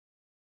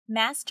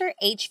Master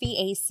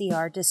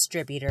HVACR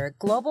distributor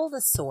Global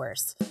The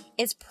Source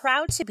is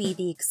proud to be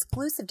the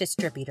exclusive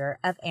distributor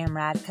of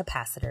AmRad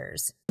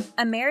capacitors.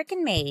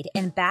 American-made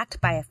and backed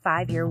by a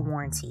 5-year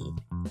warranty,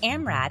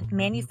 AmRad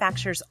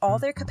manufactures all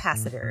their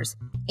capacitors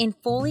in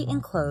fully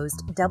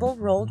enclosed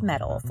double-rolled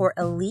metal for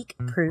a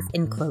leak-proof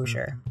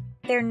enclosure.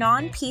 Their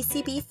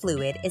non-PCB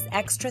fluid is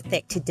extra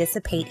thick to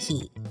dissipate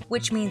heat,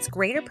 which means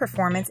greater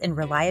performance and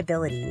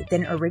reliability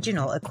than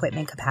original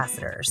equipment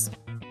capacitors.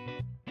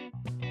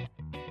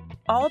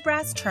 All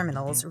brass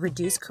terminals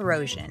reduce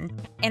corrosion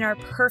and are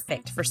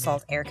perfect for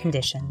salt air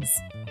conditions.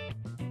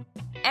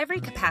 Every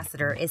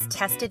capacitor is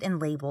tested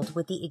and labeled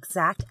with the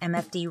exact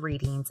MFD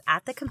readings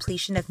at the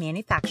completion of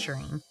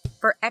manufacturing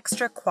for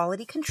extra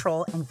quality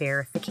control and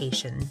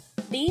verification.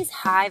 These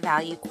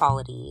high-value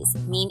qualities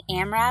mean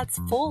AmRad's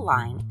full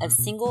line of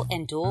single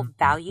and dual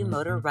value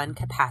motor run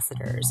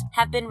capacitors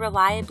have been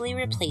reliably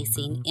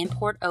replacing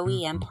import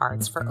OEM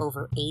parts for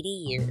over 80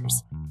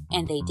 years,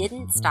 and they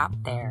didn't stop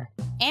there.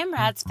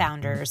 AmRad's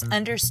founders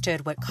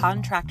understood what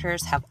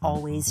contractors have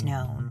always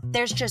known.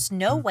 There's just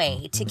no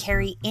way to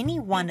carry any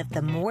one of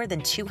the more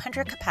than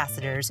 200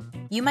 capacitors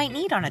you might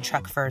need on a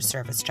truck for a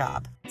service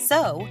job.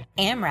 So,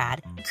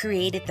 AmRad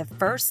created the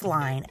first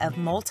line of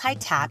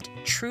multi-tapped,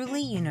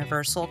 truly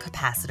universal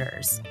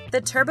capacitors.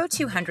 The Turbo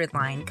 200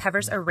 line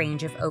covers a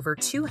range of over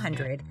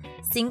 200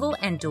 single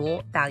and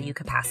dual value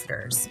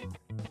capacitors.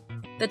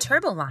 The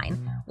Turbo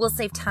line will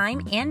save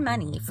time and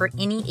money for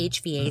any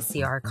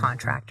HVACR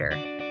contractor.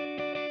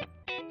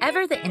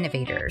 Ever the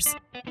innovators,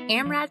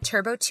 AmRad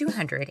Turbo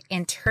 200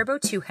 and Turbo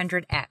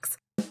 200X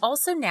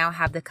also now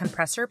have the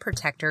compressor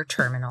protector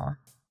terminal.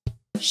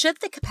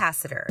 Should the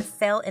capacitor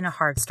fail in a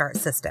hard start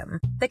system,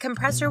 the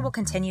compressor will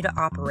continue to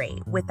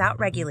operate without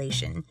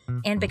regulation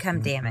and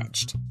become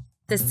damaged.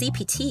 The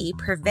CPT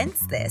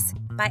prevents this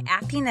by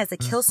acting as a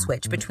kill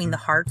switch between the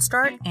hard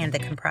start and the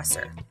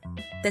compressor.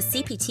 The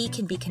CPT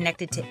can be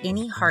connected to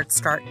any hard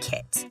start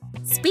kit.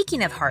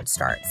 Speaking of hard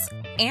starts,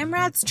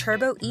 AmRad's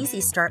Turbo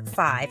Easy Start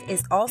 5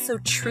 is also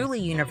truly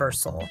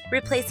universal,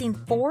 replacing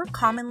 4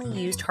 commonly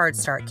used hard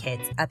start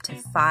kits up to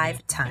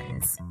 5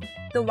 tons.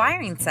 The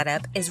wiring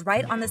setup is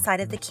right on the side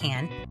of the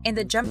can, and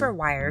the jumper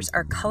wires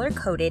are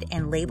color-coded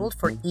and labeled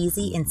for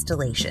easy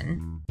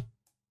installation.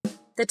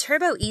 The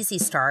Turbo Easy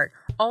Start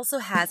also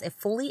has a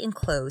fully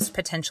enclosed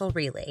potential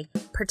relay,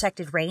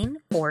 protected rain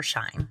or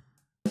shine.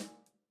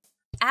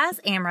 As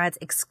AmRad's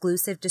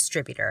exclusive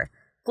distributor,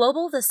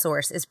 Global The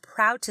Source is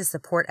proud to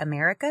support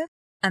America,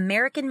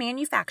 American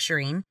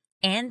manufacturing,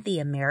 and the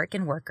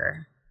American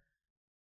worker.